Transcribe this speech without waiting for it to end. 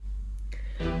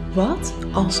Wat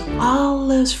als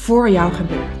alles voor jou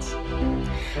gebeurt?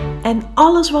 En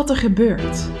alles wat er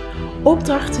gebeurt,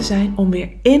 opdrachten zijn om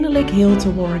weer innerlijk heel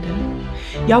te worden,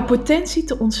 jouw potentie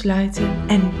te ontsluiten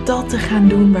en dat te gaan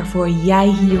doen waarvoor jij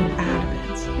hier op aarde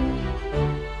bent.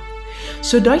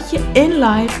 Zodat je in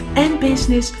life en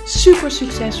business super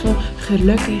succesvol,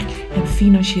 gelukkig en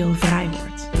financieel vrij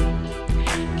wordt.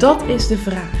 Dat is de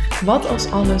vraag, wat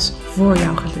als alles voor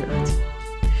jou gebeurt?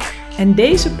 En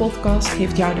deze podcast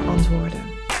geeft jou de antwoorden.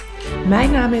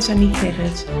 Mijn naam is Aniek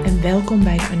Gerrits en welkom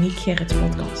bij de Aniek Gerrits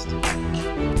podcast.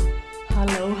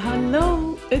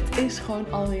 Hallo. Het is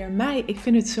gewoon alweer mei. Ik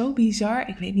vind het zo bizar.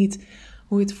 Ik weet niet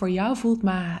hoe het voor jou voelt,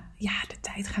 maar ja, de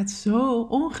tijd gaat zo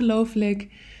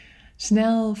ongelooflijk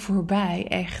snel voorbij.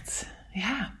 Echt,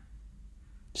 ja.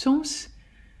 Soms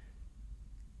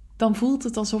dan voelt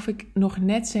het alsof ik nog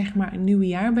net zeg maar een nieuw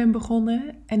jaar ben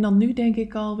begonnen. En dan nu denk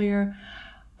ik alweer,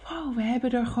 wow, we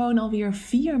hebben er gewoon alweer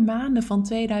 4 maanden van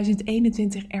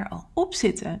 2021 er al op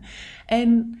zitten.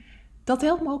 En dat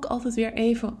helpt me ook altijd weer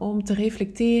even om te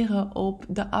reflecteren op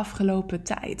de afgelopen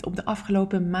tijd, op de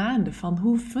afgelopen maanden. Van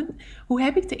hoe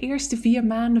heb ik de eerste 4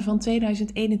 maanden van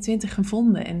 2021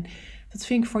 gevonden? En dat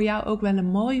vind ik voor jou ook wel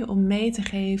een mooie om mee te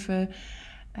geven,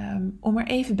 om er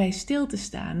even bij stil te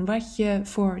staan. Wat je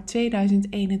voor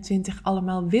 2021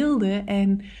 allemaal wilde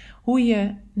en hoe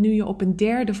je, nu je op een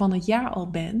derde van het jaar al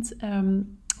bent,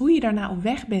 hoe je daarna op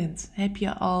weg bent. Heb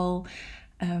je al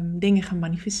dingen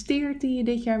gemanifesteerd die je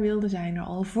dit jaar wilde? Zijn er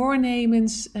al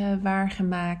voornemens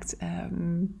waargemaakt?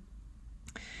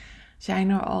 Zijn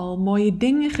er al mooie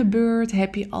dingen gebeurd?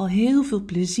 Heb je al heel veel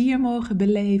plezier mogen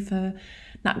beleven?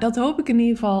 Nou, dat hoop ik in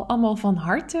ieder geval allemaal van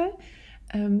harte.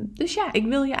 Dus ja, ik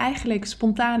wil je eigenlijk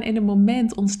spontaan in een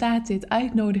moment ontstaat dit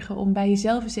uitnodigen om bij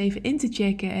jezelf eens even in te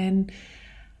checken en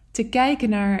te kijken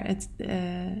naar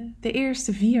de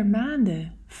eerste 4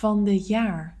 maanden van dit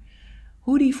jaar.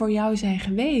 Hoe die voor jou zijn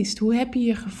geweest. Hoe heb je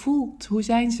je gevoeld? Hoe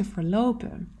zijn ze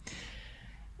verlopen?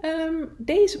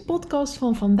 Deze podcast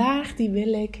van vandaag die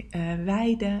wil ik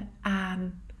wijden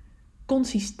aan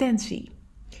consistentie.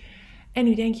 En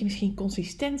nu denk je misschien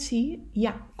consistentie?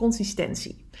 Ja,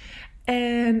 consistentie.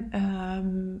 En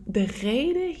de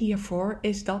reden hiervoor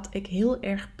is dat ik heel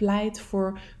erg pleit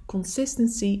voor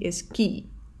consistency is key.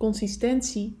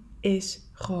 Consistentie is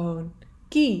gewoon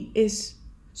key, is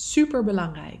super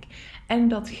belangrijk. En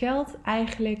dat geldt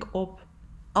eigenlijk op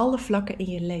alle vlakken in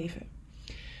je leven.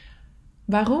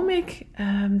 Waarom ik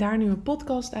daar nu een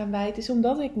podcast aan wijd, is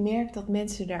omdat ik merk dat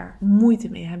mensen daar moeite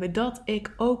mee hebben. Dat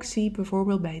ik ook zie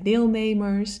bijvoorbeeld bij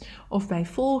deelnemers of bij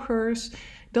volgers,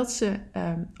 dat ze,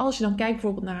 als je dan kijkt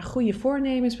bijvoorbeeld naar goede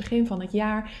voornemens, begin van het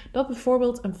jaar, dat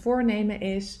bijvoorbeeld een voornemen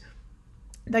is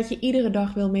dat je iedere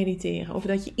dag wil mediteren. Of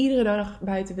dat je iedere dag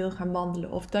buiten wil gaan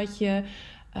wandelen. Of dat je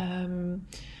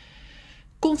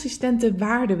consistente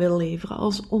waarde wil leveren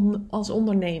als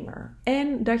ondernemer.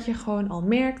 En dat je gewoon al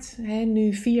merkt,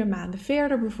 nu 4 maanden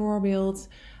verder bijvoorbeeld,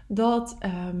 dat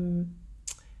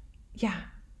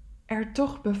er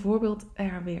toch bijvoorbeeld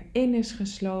er weer in is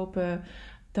geslopen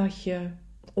dat je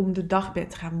om de dag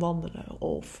bent gaan wandelen.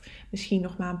 Of misschien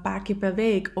nog maar een paar keer per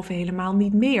week. Of helemaal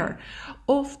niet meer.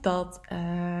 Of dat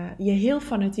je heel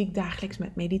fanatiek dagelijks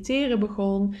met mediteren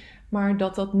begon. Maar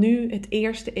dat nu het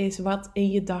eerste is wat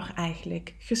in je dag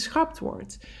eigenlijk geschrapt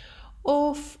wordt.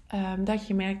 Of dat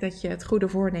je merkt dat je het goede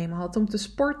voornemen had om te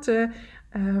sporten.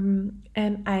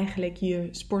 En eigenlijk je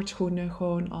sportschoenen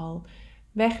gewoon al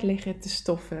weg liggen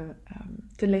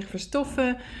te liggen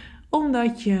verstoffen.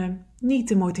 Omdat je niet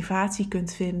de motivatie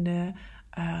kunt vinden.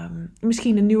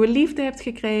 Misschien een nieuwe liefde hebt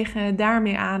gekregen. Daar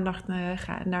meer aandacht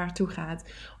naartoe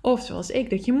gaat. Of zoals ik,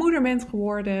 dat je moeder bent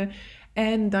geworden.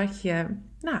 En dat je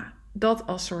dat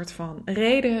als soort van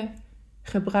reden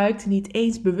gebruikt. Niet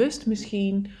eens bewust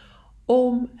misschien.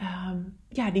 Om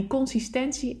die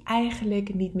consistentie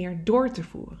eigenlijk niet meer door te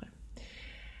voeren.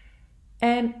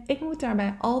 En ik moet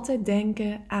daarbij altijd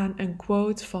denken aan een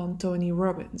quote van Tony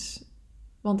Robbins.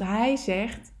 Want hij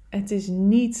zegt, het is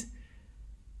niet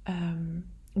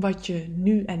wat je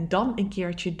nu en dan een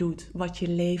keertje doet, wat je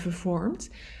leven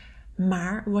vormt,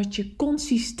 maar wat je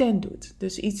consistent doet.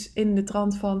 Dus iets in de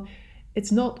trant van, it's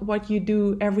not what you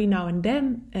do every now and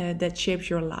then that shapes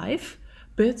your life,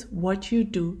 but what you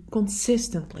do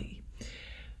consistently.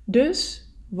 Dus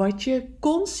wat je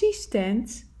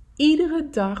consistent iedere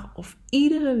dag of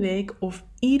iedere week of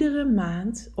iedere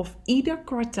maand of ieder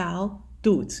kwartaal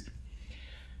doet.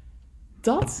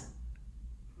 Dat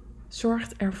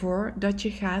zorgt ervoor dat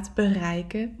je gaat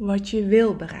bereiken wat je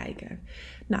wil bereiken.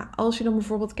 Nou, als je dan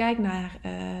bijvoorbeeld kijkt naar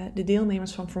de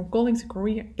deelnemers van From Calling to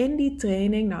Career in die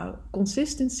training. Nou,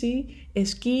 consistency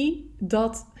is key.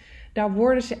 daar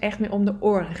worden ze echt mee om de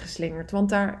oren geslingerd.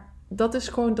 Want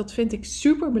dat vind ik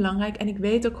super belangrijk. En ik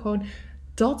weet ook gewoon,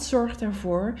 dat zorgt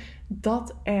ervoor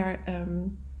dat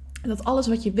dat alles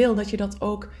wat je wil, dat je dat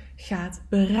ook gaat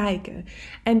bereiken.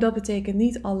 En dat betekent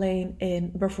niet alleen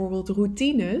in bijvoorbeeld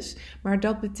routines, maar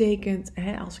dat betekent,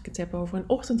 als ik het heb over een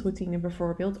ochtendroutine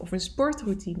bijvoorbeeld, of een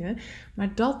sportroutine,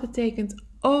 maar dat betekent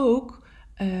ook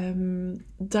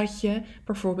dat je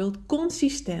bijvoorbeeld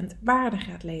consistent waarde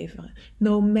gaat leveren.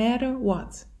 No matter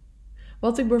what.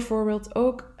 Wat ik bijvoorbeeld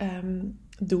ook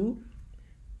doe,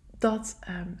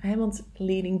 want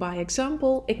leading by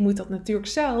example, ik moet dat natuurlijk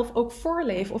zelf ook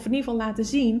voorleven, of in ieder geval laten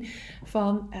zien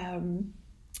van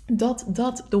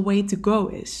dat the way to go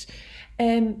is.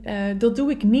 En dat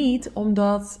doe ik niet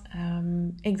omdat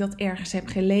ik dat ergens heb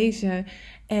gelezen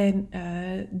en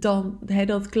dan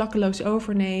dat klakkeloos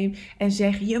overneem en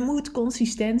zeg je moet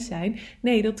consistent zijn.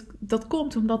 Nee, dat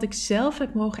komt omdat ik zelf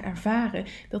heb mogen ervaren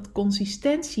dat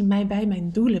consistentie mij bij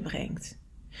mijn doelen brengt.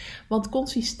 Want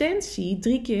consistentie,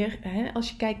 3 keer, als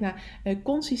je kijkt naar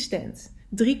consistent,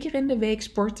 3 keer in de week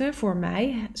sporten voor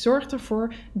mij zorgt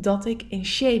ervoor dat ik in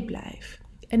shape blijf.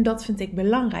 En dat vind ik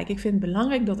belangrijk. Ik vind het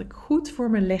belangrijk dat ik goed voor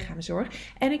mijn lichaam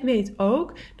zorg. En ik weet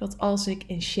ook dat als ik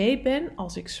in shape ben,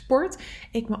 als ik sport,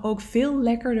 ik me ook veel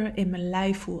lekkerder in mijn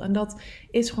lijf voel. En dat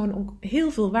is gewoon ook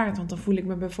heel veel waard. Want dan voel ik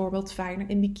me bijvoorbeeld fijner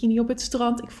in bikini op het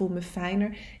strand. Ik voel me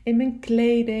fijner in mijn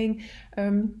kleding.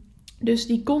 Dus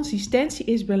die consistentie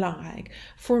is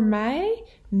belangrijk. Voor mij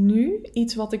nu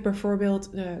iets wat ik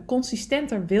bijvoorbeeld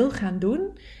consistenter wil gaan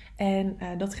doen. En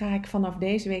dat ga ik vanaf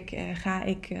deze week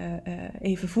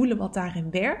even voelen wat daarin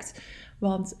werkt.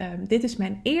 Want dit is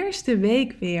mijn eerste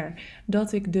week weer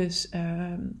dat ik dus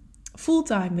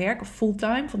fulltime werk. Of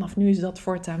fulltime, vanaf nu is dat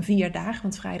voortaan 4 dagen.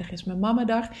 Want vrijdag is mijn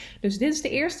mamadag. Dus dit is de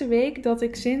eerste week dat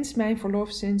ik sinds mijn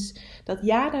verlof, sinds dat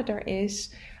Jada er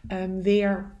is,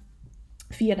 weer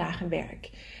 4 dagen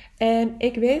werk. En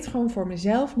ik weet gewoon voor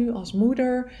mezelf nu als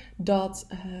moeder dat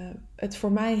het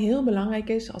voor mij heel belangrijk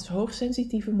is als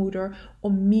hoogsensitieve moeder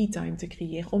om me-time te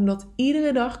creëren. Om dat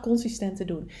iedere dag consistent te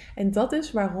doen. En dat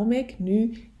is waarom ik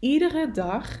nu iedere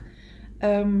dag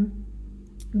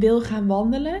wil gaan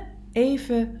wandelen.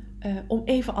 Om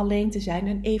even alleen te zijn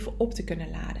en even op te kunnen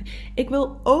laden. Ik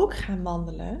wil ook gaan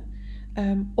wandelen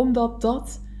omdat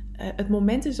dat het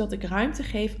moment is dat ik ruimte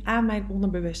geef aan mijn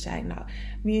onderbewustzijn. Nou,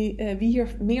 wie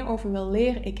hier meer over wil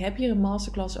leren, ik heb hier een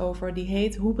masterclass over. Die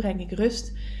heet Hoe breng ik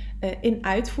rust in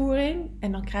uitvoering?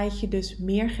 En dan krijg je dus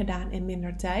meer gedaan in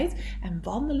minder tijd. En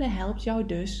wandelen helpt jou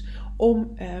dus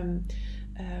om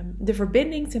de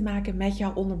verbinding te maken met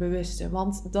jouw onderbewuste.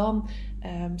 Want dan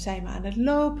zijn we aan het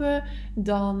lopen.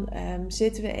 Dan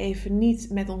zitten we even niet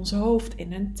met ons hoofd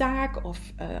in een taak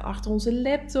of achter onze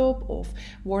laptop. Of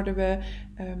worden we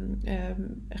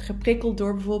geprikkeld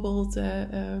door bijvoorbeeld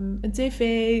een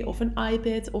tv of een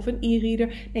iPad of een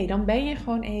e-reader. Nee, dan ben je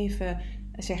gewoon even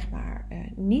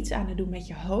niets aan het doen met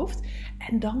je hoofd.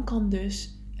 En dan kan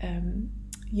dus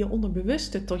je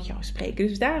onderbewuste tot jou spreken.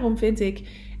 Dus daarom vind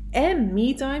ik en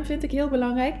me-time vind ik heel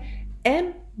belangrijk. En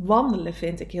wandelen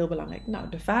vind ik heel belangrijk. Nou,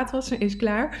 de vaatwasser is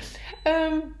klaar.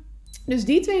 Dus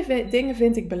die 2 dingen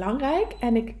vind ik belangrijk.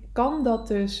 En ik kan dat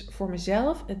dus voor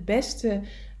mezelf het beste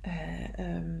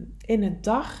in een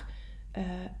dag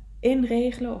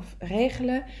inregelen of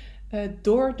regelen.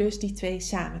 Door dus die 2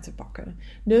 samen te pakken.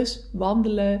 Dus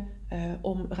wandelen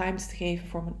om ruimte te geven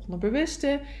voor mijn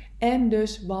onderbewuste. En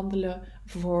dus wandelen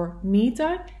voor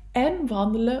me-time. En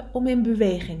wandelen om in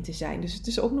beweging te zijn. Dus het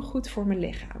is ook nog goed voor mijn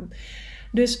lichaam.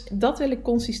 Dus dat wil ik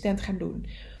consistent gaan doen.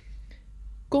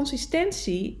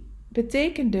 Consistentie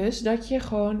betekent dus dat je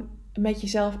gewoon met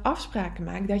jezelf afspraken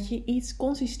maakt. Dat je iets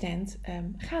consistent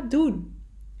gaat doen.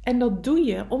 En dat doe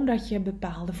je omdat je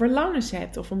bepaalde verlangens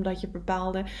hebt. Of omdat je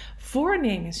bepaalde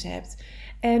voornemens hebt.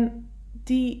 En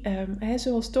die,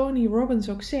 zoals Tony Robbins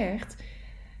ook zegt,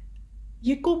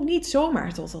 je komt niet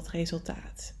zomaar tot dat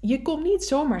resultaat. Je komt niet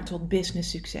zomaar tot business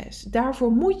succes.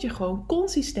 Daarvoor moet je gewoon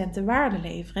consistente waarde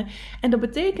leveren. En dat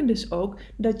betekent dus ook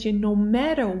dat je no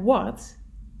matter what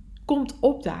komt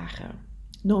opdagen.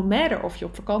 No matter of je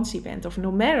op vakantie bent of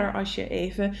no matter als je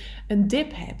even een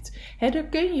dip hebt. Daar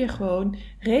kun je gewoon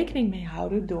rekening mee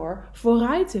houden door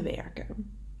vooruit te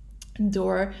werken.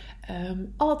 Door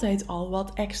altijd al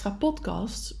wat extra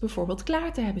podcasts bijvoorbeeld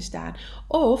klaar te hebben staan.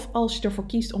 Of als je ervoor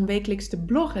kiest om wekelijks te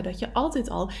bloggen, dat je altijd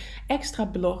al extra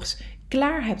blogs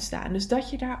klaar hebt staan. Dus dat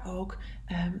je daar ook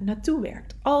naartoe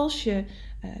werkt. Als je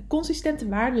consistente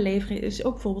waarde leveren is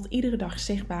ook bijvoorbeeld iedere dag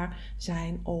zichtbaar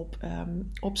zijn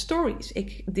op stories.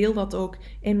 Ik deel dat ook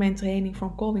in mijn training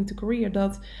From Calling to Career.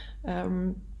 Dat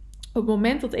op het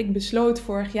moment dat ik besloot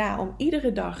vorig jaar om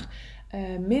iedere dag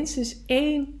minstens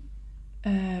 1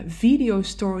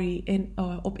 videostory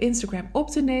op Instagram op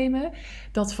te nemen,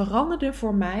 dat veranderde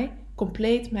voor mij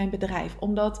compleet mijn bedrijf.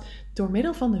 Omdat door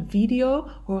middel van een video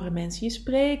horen mensen je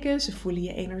spreken, ze voelen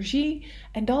je energie.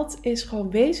 En dat is gewoon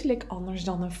wezenlijk anders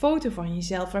dan een foto van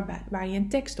jezelf waar je een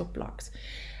tekst op plakt.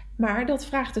 Maar dat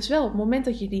vraagt dus wel, op het moment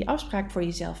dat je die afspraak voor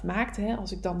jezelf maakt,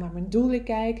 als ik dan naar mijn doelen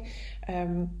kijk,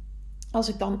 als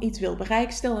ik dan iets wil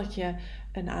bereiken, stel dat je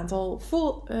een aantal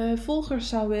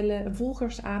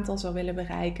volgersaantal zou willen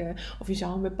bereiken, of je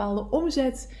zou een bepaalde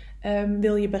omzet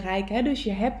wil je bereiken, dus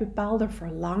je hebt bepaalde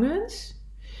verlangens,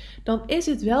 dan is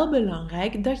het wel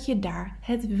belangrijk dat je daar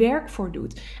het werk voor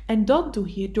doet. En dat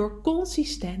doe je door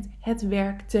consistent het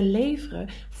werk te leveren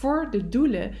voor de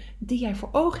doelen die jij voor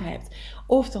ogen hebt.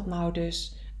 Of dat nou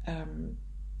dus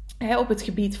op het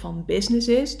gebied van business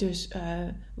is. Dus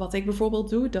wat ik bijvoorbeeld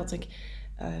doe, dat ik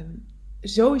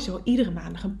sowieso iedere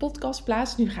maandag een podcast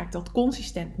plaats. Nu ga ik dat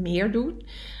consistent meer doen.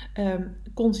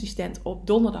 Consistent op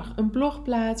donderdag een blog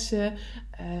plaatsen.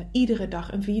 Iedere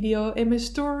dag een video in mijn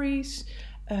stories.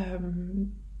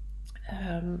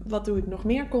 Wat doe ik nog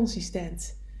meer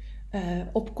consistent?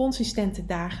 Op consistente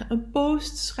dagen een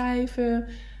post schrijven.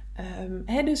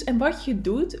 En wat je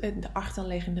doet, de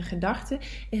achterliggende gedachte,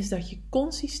 is dat je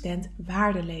consistent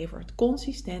waarde levert.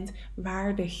 Consistent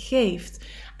waarde geeft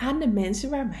aan de mensen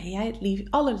waarmee jij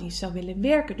het allerliefst zou willen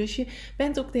werken. Dus je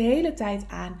bent ook de hele tijd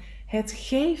aan het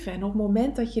geven. En op het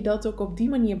moment dat je dat ook op die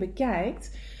manier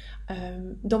bekijkt,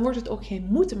 dan wordt het ook geen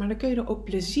moeten, maar dan kun je er ook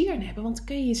plezier in hebben. Want dan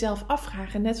kun je jezelf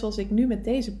afvragen, net zoals ik nu met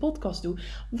deze podcast doe.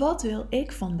 Wat wil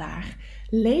ik vandaag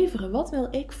leveren? Wat wil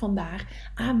ik vandaag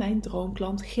aan mijn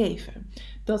droomklant geven?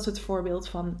 Dat is het voorbeeld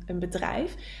van een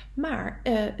bedrijf. Maar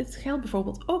het geldt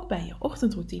bijvoorbeeld ook bij je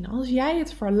ochtendroutine. Als jij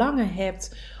het verlangen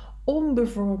hebt om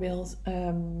bijvoorbeeld...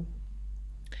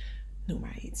 noem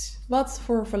maar iets. Wat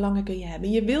voor verlangen kun je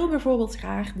hebben? Je wil bijvoorbeeld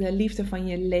graag de liefde van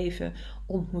je leven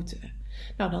ontmoeten.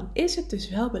 Nou, dan is het dus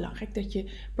wel belangrijk dat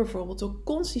je bijvoorbeeld ook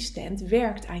consistent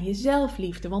werkt aan je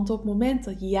zelfliefde. Want op het moment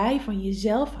dat jij van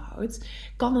jezelf houdt,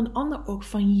 kan een ander ook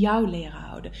van jou leren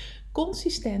houden.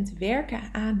 Consistent werken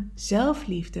aan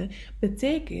zelfliefde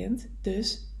betekent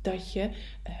dus dat je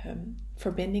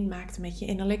verbinding maakt met je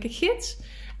innerlijke gids.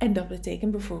 En dat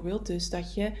betekent bijvoorbeeld dus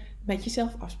dat je met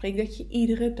jezelf afspreekt dat je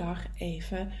iedere dag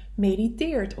even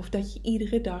mediteert. Of dat je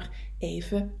iedere dag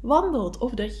even wandelt.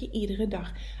 Of dat je iedere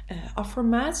dag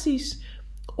affirmaties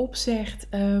opzegt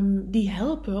die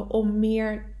helpen om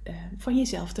meer van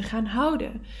jezelf te gaan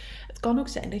houden. Het kan ook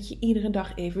zijn dat je iedere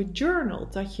dag even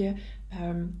journalt. Dat je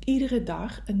iedere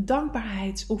dag een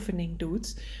dankbaarheidsoefening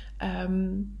doet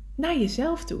naar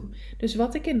jezelf toe. Dus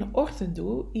wat ik in de ochtend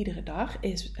doe, iedere dag,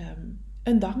 is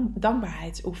een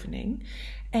dankbaarheidsoefening.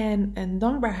 En een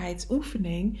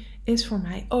dankbaarheidsoefening is voor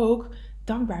mij ook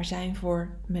dankbaar zijn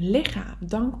voor mijn lichaam.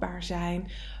 Dankbaar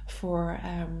zijn voor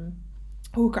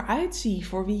hoe ik eruit zie,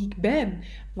 voor wie ik ben,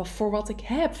 voor wat ik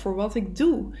heb, voor wat ik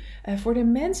doe, voor de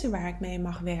mensen waar ik mee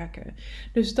mag werken.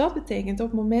 Dus dat betekent op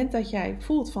het moment dat jij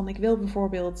voelt van ik wil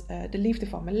bijvoorbeeld de liefde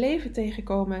van mijn leven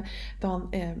tegenkomen, dan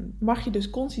mag je dus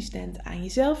consistent aan je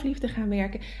zelfliefde gaan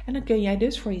werken en dan kun jij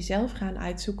dus voor jezelf gaan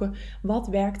uitzoeken wat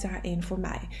werkt daarin voor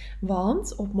mij.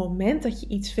 Want op het moment dat je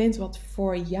iets vindt wat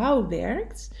voor jou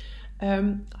werkt,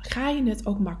 ga je het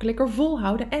ook makkelijker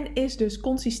volhouden en is dus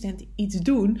consistent iets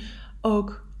doen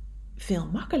ook veel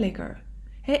makkelijker.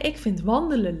 Ik vind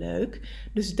wandelen leuk,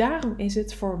 dus daarom is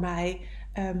het voor mij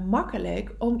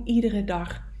makkelijk om iedere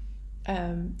dag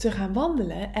te gaan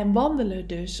wandelen en wandelen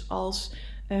dus als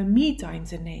me-time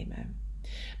te nemen.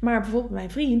 Maar bijvoorbeeld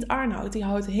mijn vriend Arnoud, die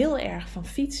houdt heel erg van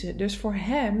fietsen. Dus voor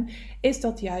hem is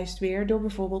dat juist weer door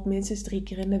bijvoorbeeld minstens 3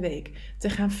 keer in de week te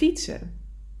gaan fietsen.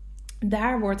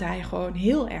 Daar wordt hij gewoon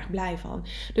heel erg blij van.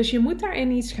 Dus je moet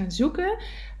daarin iets gaan zoeken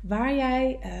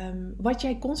wat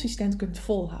jij consistent kunt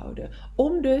volhouden.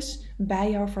 Om dus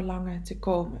bij jouw verlangen te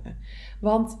komen.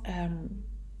 Want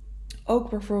ook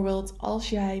bijvoorbeeld als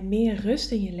jij meer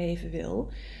rust in je leven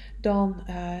wil, dan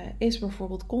is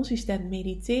bijvoorbeeld consistent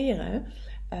mediteren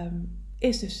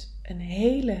is dus een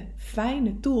hele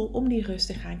fijne tool om die rust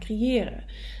te gaan creëren.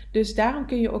 Dus daarom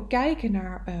kun je ook kijken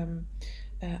naar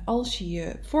als je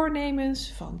je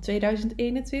voornemens van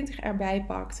 2021 erbij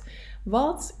pakt.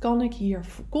 Wat kan ik hier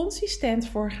consistent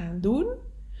voor gaan doen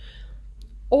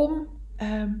om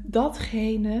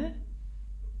datgene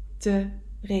te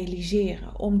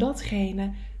realiseren. Om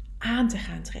datgene aan te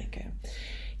gaan trekken.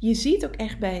 Je ziet ook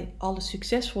echt bij alle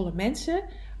succesvolle mensen,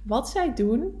 wat zij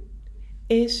doen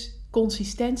is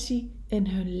consistentie in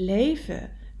hun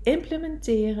leven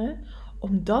implementeren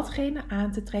om datgene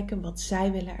aan te trekken wat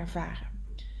zij willen ervaren.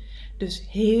 dus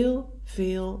heel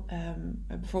veel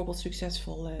bijvoorbeeld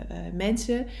succesvolle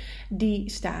mensen, die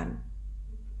staan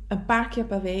een paar keer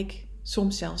per week,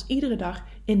 soms zelfs iedere dag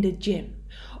in de gym.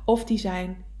 Of die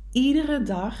zijn iedere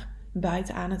dag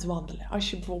buiten aan het wandelen. Als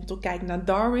je bijvoorbeeld ook kijkt naar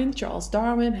Charles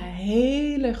Darwin, een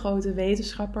hele grote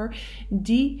wetenschapper,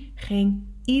 die ging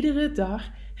iedere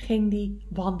dag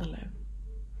wandelen.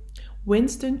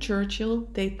 Winston Churchill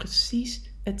deed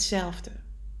precies hetzelfde.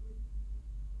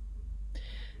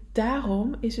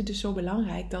 Daarom is het dus zo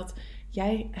belangrijk dat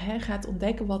jij gaat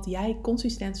ontdekken wat jij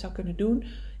consistent zou kunnen doen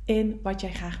in wat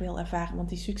jij graag wil ervaren. Want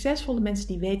die succesvolle mensen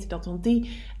die weten dat, want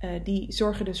die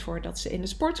zorgen dus voor dat ze in de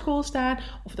sportschool staan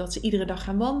of dat ze iedere dag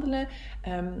gaan wandelen.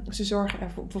 Ze zorgen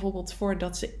er bijvoorbeeld voor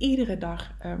dat ze iedere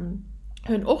dag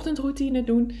hun ochtendroutine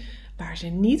doen waar ze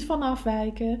niet van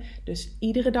afwijken. Dus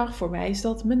iedere dag, voor mij is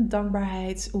dat mijn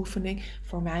dankbaarheidsoefening.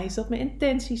 Voor mij is dat mijn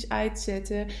intenties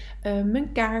uitzetten,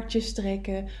 mijn kaartjes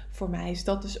trekken. Voor mij is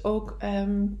dat dus ook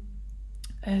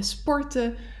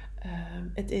sporten.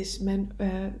 Het is mijn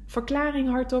verklaring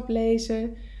hardop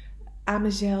lezen aan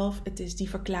mezelf. Het is die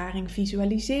verklaring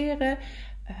visualiseren.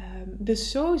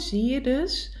 Dus zo zie je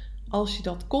dus, als je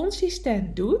dat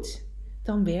consistent doet,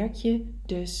 dan werk je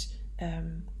dus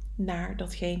naar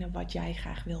datgene wat jij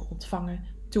graag wil ontvangen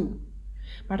toe.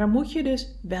 Maar daar moet je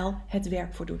dus wel het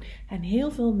werk voor doen. En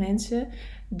heel veel mensen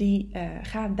die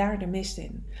gaan daar de mist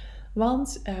in.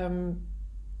 Want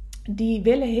die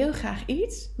willen heel graag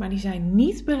iets, maar die zijn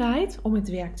niet bereid om het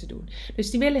werk te doen.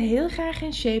 Dus die willen heel graag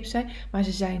in shape zijn, maar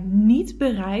ze zijn niet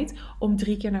bereid om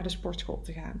 3 keer naar de sportschool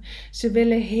te gaan. Ze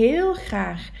willen heel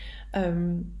graag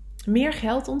meer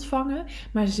geld ontvangen,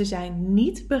 maar ze zijn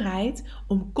niet bereid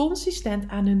om consistent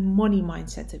aan hun money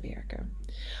mindset te werken.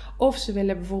 Of ze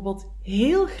willen bijvoorbeeld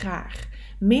heel graag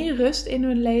meer rust in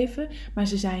hun leven, maar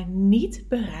ze zijn niet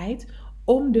bereid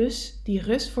om dus die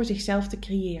rust voor zichzelf te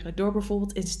creëren. Door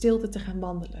bijvoorbeeld in stilte te gaan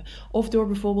wandelen. Of door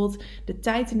bijvoorbeeld de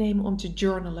tijd te nemen om te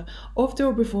journalen. Of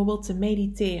door bijvoorbeeld te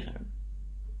mediteren.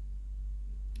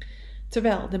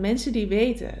 Terwijl de mensen die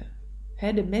weten,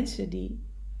 de mensen die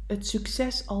het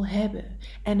succes al hebben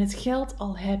en het geld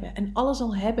al hebben en alles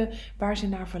al hebben waar ze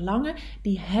naar verlangen,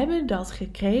 die hebben dat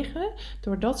gekregen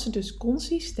doordat ze dus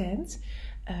consistent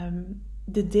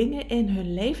de dingen in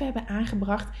hun leven hebben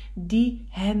aangebracht die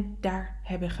hen daar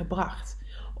hebben gebracht.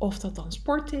 Of dat dan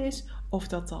sporten is, of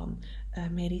dat dan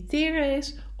mediteren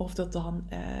is, of dat dan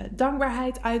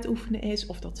dankbaarheid uitoefenen is,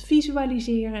 of dat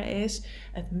visualiseren is.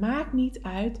 Het maakt niet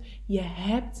uit, je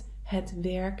hebt het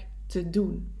werk te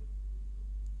doen.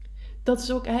 Dat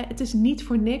is ook, het is niet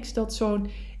voor niks dat zo'n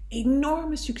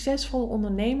enorme succesvolle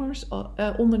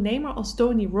ondernemer als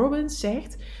Tony Robbins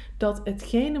zegt dat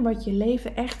hetgene wat je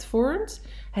leven echt vormt,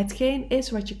 hetgeen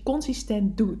is wat je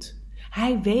consistent doet.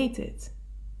 Hij weet het.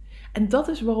 En dat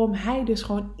is waarom hij dus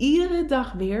gewoon iedere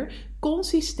dag weer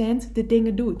consistent de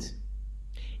dingen doet.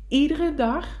 Iedere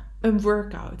dag een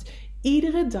workout.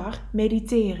 Iedere dag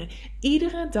mediteren.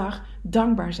 Iedere dag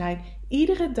dankbaar zijn.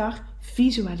 Iedere dag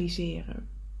visualiseren.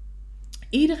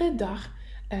 Iedere dag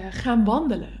gaan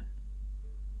wandelen.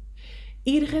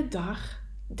 Iedere dag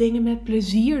dingen met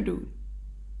plezier doen.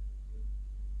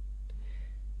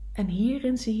 En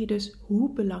hierin zie je dus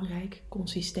hoe belangrijk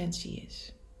consistentie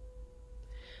is.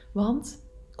 Want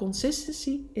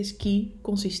consistency is key.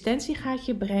 Consistentie gaat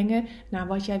je brengen naar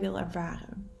wat jij wil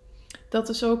ervaren. Dat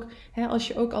is ook, als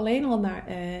je ook alleen al naar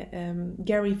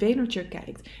Gary Vaynerchuk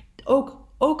kijkt.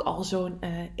 Ook al zo'n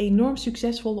enorm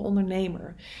succesvolle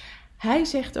ondernemer. Hij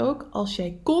zegt ook, als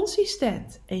jij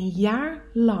consistent een jaar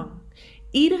lang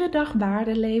iedere dag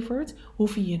waarde levert,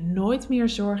 hoef je je nooit meer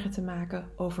zorgen te maken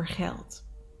over geld.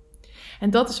 En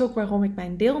dat is ook waarom ik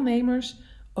mijn deelnemers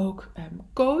ook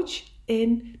coach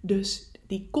in dus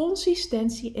die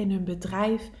consistentie in hun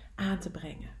bedrijf aan te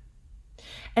brengen.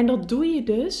 En dat doe je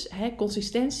dus,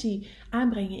 consistentie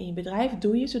aanbrengen in je bedrijf,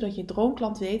 doe je zodat je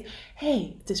droomklant weet,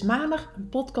 hey, het is maandag, een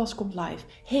podcast komt live.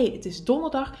 Hey, het is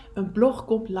donderdag, een blog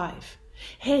komt live.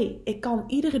 Hey, ik kan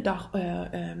iedere dag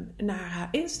naar haar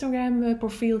Instagram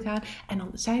profiel gaan en dan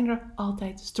zijn er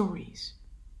altijd stories.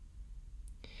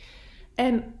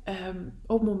 En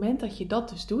op het moment dat je dat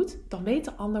dus doet, dan weet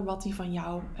de ander wat hij van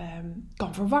jou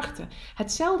kan verwachten.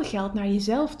 Hetzelfde geldt naar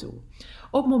jezelf toe.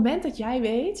 Op het moment dat jij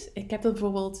weet, ik heb dat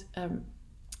bijvoorbeeld,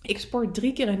 ik sport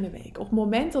 3 keer in de week. Op het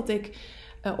moment dat ik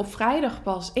op vrijdag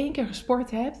pas 1 keer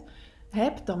gesport heb,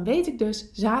 dan weet ik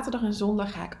dus, zaterdag en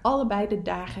zondag ga ik allebei de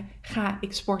dagen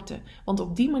sporten. Want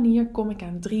op die manier kom ik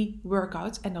aan 3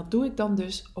 workouts en dat doe ik dan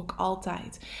dus ook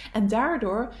altijd. En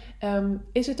daardoor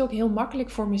is het ook heel makkelijk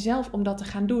voor mezelf om dat te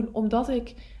gaan doen, omdat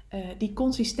ik die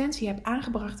consistentie heb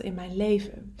aangebracht in mijn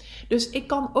leven. Dus ik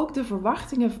kan ook de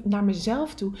verwachtingen naar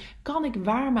mezelf toe, kan ik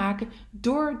waarmaken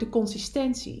door de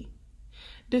consistentie.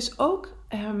 Dus ook,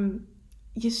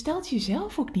 je stelt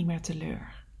jezelf ook niet meer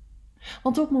teleur.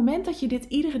 Want op het moment dat je dit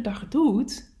iedere dag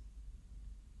doet,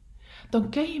 dan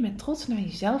kun je met trots naar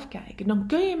jezelf kijken. Dan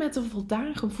kun je met een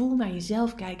voldaan gevoel naar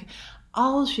jezelf kijken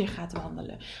als je gaat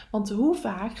wandelen. Want hoe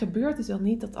vaak gebeurt het dan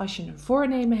niet dat als je een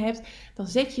voornemen hebt, dan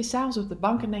zit je 's avonds op de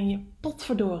bank en denk je,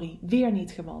 potverdorie, weer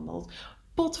niet gewandeld.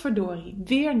 Potverdorie,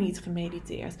 weer niet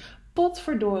gemediteerd.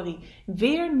 Potverdorie,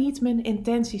 weer niet mijn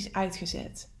intenties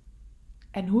uitgezet.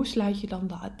 En hoe sluit je dan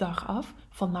de dag af?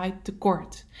 Vanuit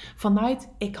tekort. Vanuit,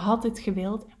 ik had het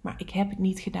gewild, maar ik heb het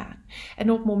niet gedaan.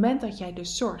 En op het moment dat jij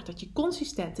dus zorgt dat je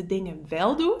consistent de dingen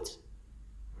wel doet,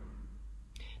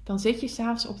 dan zit je 's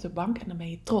avonds op de bank en dan ben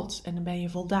je trots en dan ben je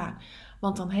voldaan.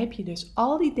 Want dan heb je dus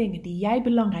al die dingen die jij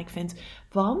belangrijk vindt.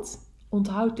 Want,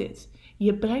 onthoud dit,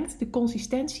 je brengt de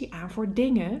consistentie aan voor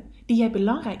dingen die jij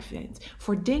belangrijk vindt.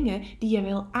 Voor dingen die je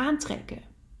wil aantrekken.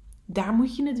 Daar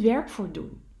moet je het werk voor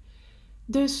doen.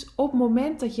 Dus op het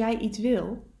moment dat jij iets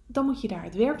wil, dan moet je daar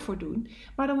het werk voor doen.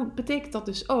 Maar dan betekent dat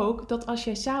dus ook dat als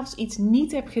jij 's avonds iets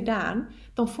niet hebt gedaan,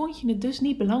 dan vond je het dus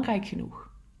niet belangrijk genoeg.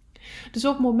 Dus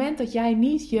op het moment dat jij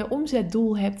niet je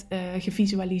omzetdoel hebt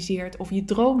gevisualiseerd of je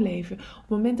droomleven, op het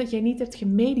moment dat jij niet hebt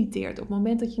gemediteerd, op het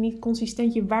moment dat je niet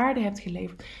consistent je waarde hebt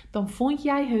geleverd, dan vond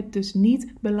jij het dus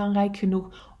niet belangrijk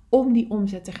genoeg om die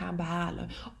omzet te gaan behalen,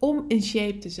 om in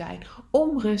shape te zijn,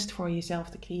 om rust voor jezelf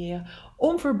te creëren,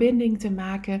 om verbinding te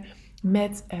maken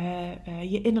met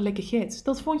je innerlijke gids.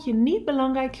 Dat vond je niet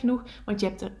belangrijk genoeg, want je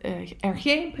hebt er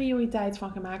geen prioriteit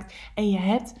van gemaakt en je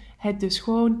hebt het dus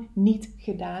gewoon niet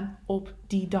gedaan op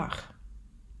die dag.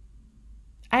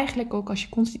 Eigenlijk ook als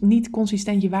je niet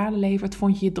consistent je waarde levert,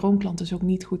 vond je je droomklant dus ook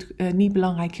niet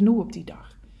belangrijk genoeg op die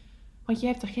dag. Want je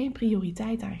hebt er geen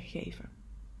prioriteit aan gegeven.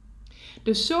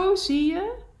 Dus zo zie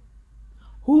je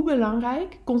hoe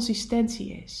belangrijk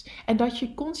consistentie is. En dat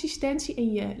je consistentie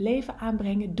in je leven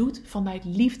aanbrengen doet vanuit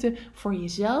liefde voor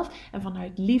jezelf en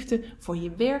vanuit liefde voor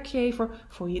je werkgever,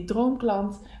 voor je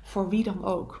droomklant, voor wie dan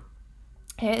ook.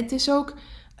 Het is ook,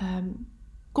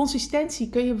 consistentie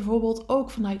kun je bijvoorbeeld ook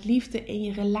vanuit liefde in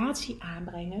je relatie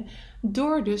aanbrengen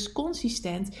door dus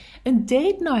consistent een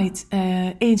date night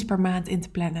eens per maand in te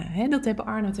plannen. Dat hebben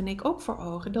Arnoud en ik ook voor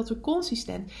ogen, dat we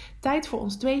consistent tijd voor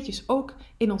ons tweetjes ook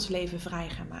in ons leven vrij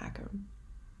gaan maken.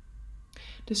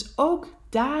 Dus ook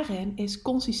daarin is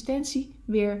consistentie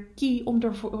weer key om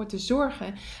ervoor te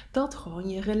zorgen dat gewoon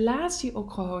je relatie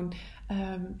ook gewoon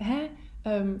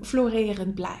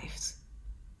florerend blijft.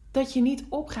 Dat je niet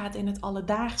opgaat in het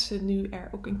alledaagse nu er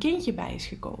ook een kindje bij is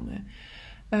gekomen.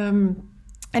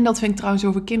 En dat vind ik trouwens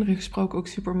over kinderen gesproken ook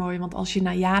super mooi. Want als je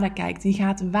naar Jada kijkt, die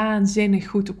gaat waanzinnig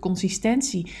goed op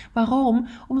consistentie. Waarom?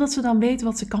 Omdat ze dan weet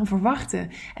wat ze kan verwachten.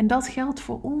 En dat geldt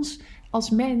voor ons als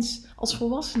mens, als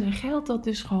volwassenen, geldt dat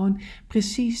dus gewoon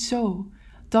precies zo.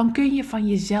 Dan kun je van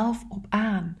jezelf op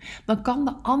aan. Dan kan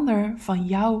de ander van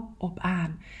jou op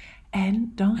aan.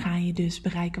 En dan ga je dus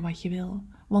bereiken wat je wil.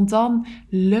 Want dan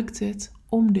lukt het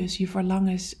om dus je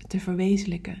verlangens te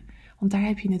verwezenlijken. Want daar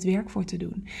heb je het werk voor te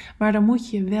doen. Maar dan moet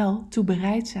je wel toe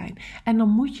bereid zijn. En dan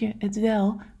moet je het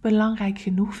wel belangrijk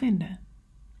genoeg vinden.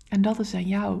 En dat is aan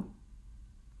jou.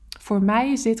 Voor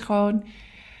mij is dit gewoon,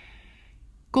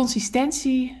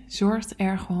 consistentie zorgt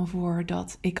er gewoon voor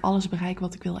dat ik alles bereik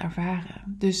wat ik wil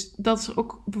ervaren. Dus dat is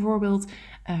ook bijvoorbeeld,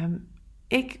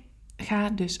 ik ga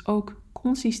dus ook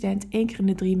consistent 1 keer in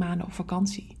de 3 maanden op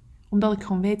vakantie. Omdat ik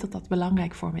gewoon weet dat dat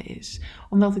belangrijk voor me is.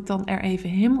 Omdat ik dan er even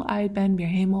helemaal uit ben, weer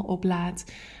helemaal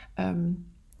oplaad.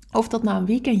 Of dat nou een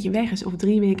weekendje weg is of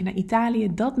 3 weken naar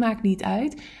Italië, dat maakt niet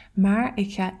uit. Maar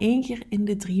ik ga 1 keer in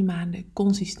de 3 maanden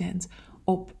consistent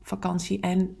op vakantie.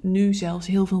 En nu zelfs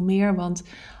heel veel meer. Want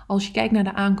als je kijkt naar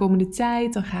de aankomende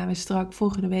tijd, dan gaan we straks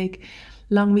volgende week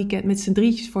lang weekend met z'n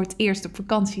drietjes voor het eerst op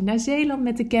vakantie naar Zeeland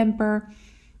met de camper.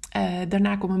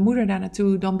 Daarna komt mijn moeder daar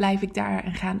naartoe. Dan blijf ik daar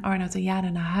en gaan Arnoud en Jana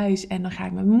naar huis. En dan ga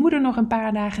ik met mijn moeder nog een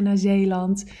paar dagen naar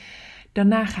Zeeland.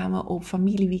 Daarna gaan we op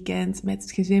familieweekend met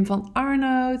het gezin van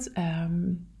Arnoud.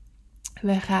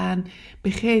 We gaan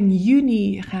begin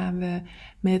juni gaan we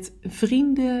met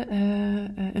vrienden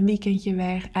een weekendje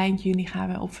weg. Eind juni gaan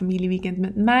we op familieweekend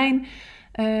met mijn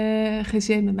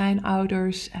gezin, met mijn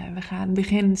ouders. We gaan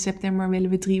begin september willen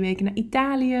we 3 weken naar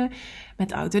Italië.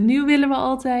 Met oud en nieuw willen we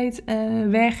altijd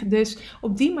weg. Dus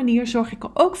op die manier zorg ik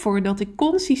er ook voor dat ik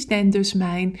consistent dus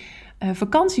mijn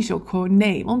vakanties ook gewoon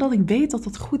neem. Omdat ik weet dat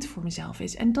dat goed voor mezelf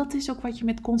is. En dat is ook wat je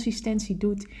met consistentie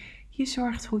doet. Je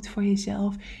zorgt goed voor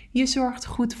jezelf. Je zorgt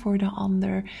goed voor de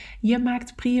ander. Je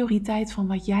maakt prioriteit van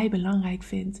wat jij belangrijk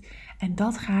vindt. En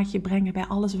dat gaat je brengen bij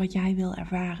alles wat jij wil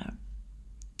ervaren.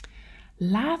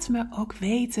 Laat me ook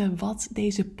weten wat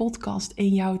deze podcast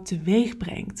in jou teweeg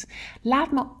brengt.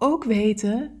 Laat me ook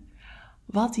weten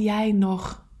wat jij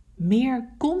nog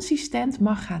meer consistent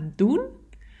mag gaan doen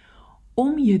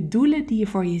om je doelen die je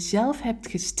voor jezelf hebt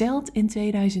gesteld in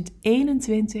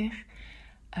 2021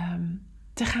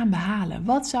 te gaan behalen.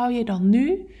 Wat zou je dan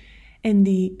nu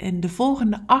in de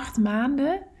volgende 8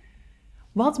 maanden,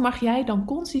 wat mag jij dan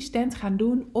consistent gaan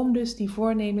doen om dus die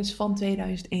voornemens van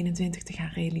 2021 te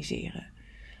gaan realiseren?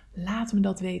 Laat me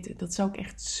dat weten. Dat zou ik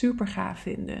echt super gaaf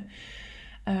vinden.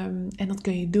 En dat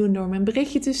kun je doen door me een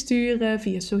berichtje te sturen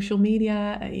via social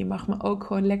media. Je mag me ook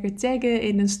gewoon lekker taggen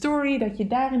in een story, dat je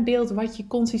daarin deelt wat je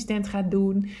consistent gaat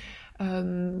doen.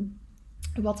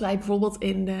 Wat wij bijvoorbeeld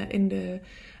in de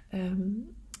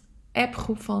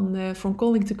appgroep van From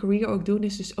Calling to Career ook doen,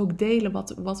 is dus ook delen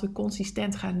wat we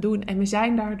consistent gaan doen. En we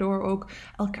zijn daardoor ook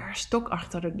elkaar stok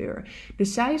achter de deur.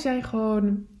 Dus zij zijn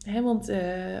gewoon, want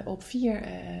op 4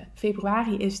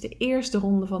 februari is de eerste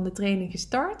ronde van de training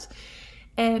gestart.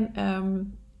 En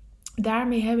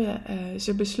daarmee hebben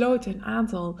ze besloten, een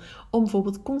aantal, om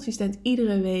bijvoorbeeld consistent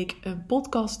iedere week een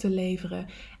podcast te leveren.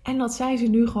 En dat zijn ze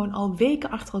nu gewoon al weken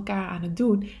achter elkaar aan het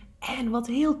doen. En wat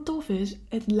heel tof is,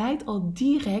 het leidt al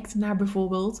direct naar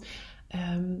bijvoorbeeld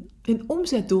een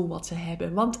omzetdoel wat ze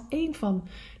hebben. Want een van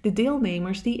de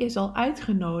deelnemers die is al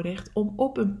uitgenodigd om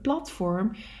op een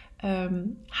platform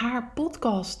haar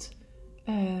podcast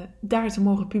daar te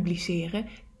mogen publiceren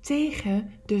tegen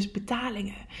dus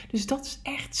betalingen. Dus dat is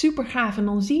echt super gaaf. En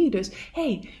dan zie je dus,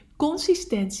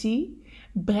 consistentie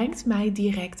brengt mij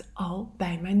direct al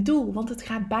bij mijn doel. Want het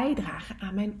gaat bijdragen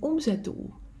aan mijn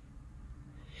omzetdoel.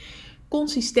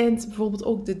 Consistent, bijvoorbeeld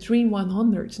ook de Dream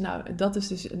 100. Nou, dat is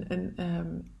dus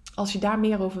als je daar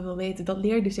meer over wil weten, dat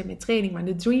leer je dus in mijn training. Maar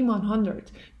de Dream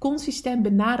 100, consistent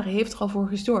benaderen, heeft er al voor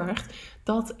gezorgd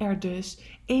dat er dus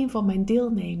een van mijn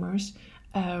deelnemers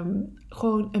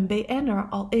gewoon een BN'er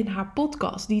al in haar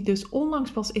podcast, die dus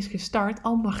onlangs pas is gestart,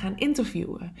 al mag gaan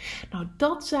interviewen. Nou,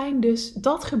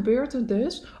 dat gebeurt er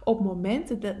dus op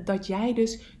momenten dat jij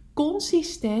dus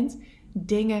consistent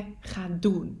dingen gaat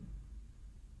doen.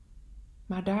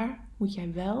 Maar daar moet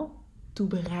jij wel toe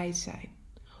bereid zijn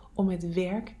om het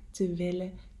werk te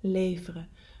willen leveren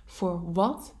voor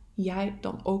wat jij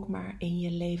dan ook maar in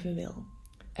je leven wil.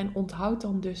 En onthoud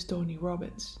dan dus Tony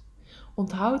Robbins.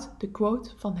 Onthoud de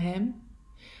quote van hem,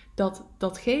 dat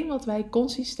datgene wat wij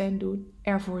consistent doen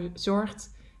ervoor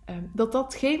zorgt, dat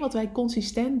datgene wat wij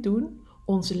consistent doen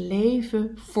ons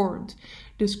leven vormt.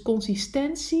 Dus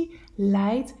consistentie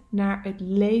leidt naar het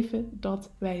leven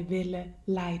dat wij willen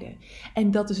leiden.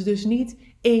 En dat is dus niet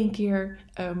 1 keer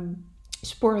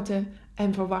sporten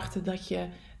en verwachten dat je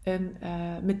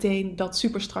meteen dat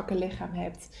super strakke lichaam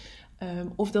hebt.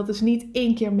 Of dat is niet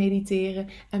 1 keer mediteren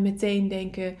en meteen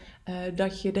denken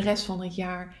dat je de rest van het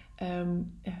jaar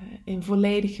in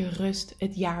volledige rust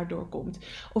het jaar doorkomt.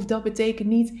 Of dat betekent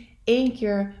niet 1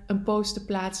 keer een post te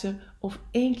plaatsen of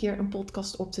 1 keer een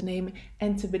podcast op te nemen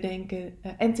en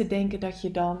te denken dat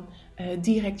je dan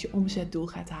direct je omzetdoel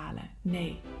gaat halen.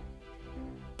 Nee.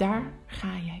 Daar ga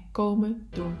jij komen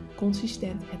door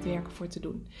consistent het werk voor te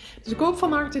doen. Dus ik hoop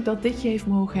van harte dat dit je heeft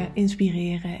mogen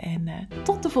inspireren. En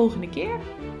tot de volgende keer.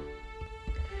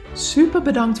 Super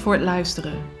bedankt voor het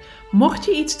luisteren. Mocht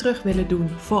je iets terug willen doen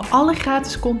voor alle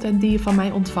gratis content die je van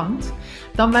mij ontvangt,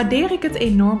 dan waardeer ik het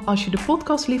enorm als je de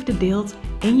podcastliefde deelt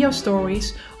in jouw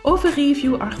stories of een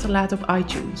review achterlaat op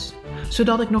iTunes.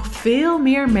 Zodat ik nog veel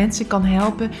meer mensen kan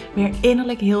helpen weer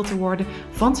innerlijk heel te worden,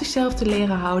 van zichzelf te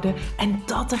leren houden en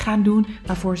dat te gaan doen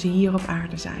waarvoor ze hier op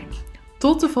aarde zijn.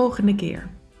 Tot de volgende keer.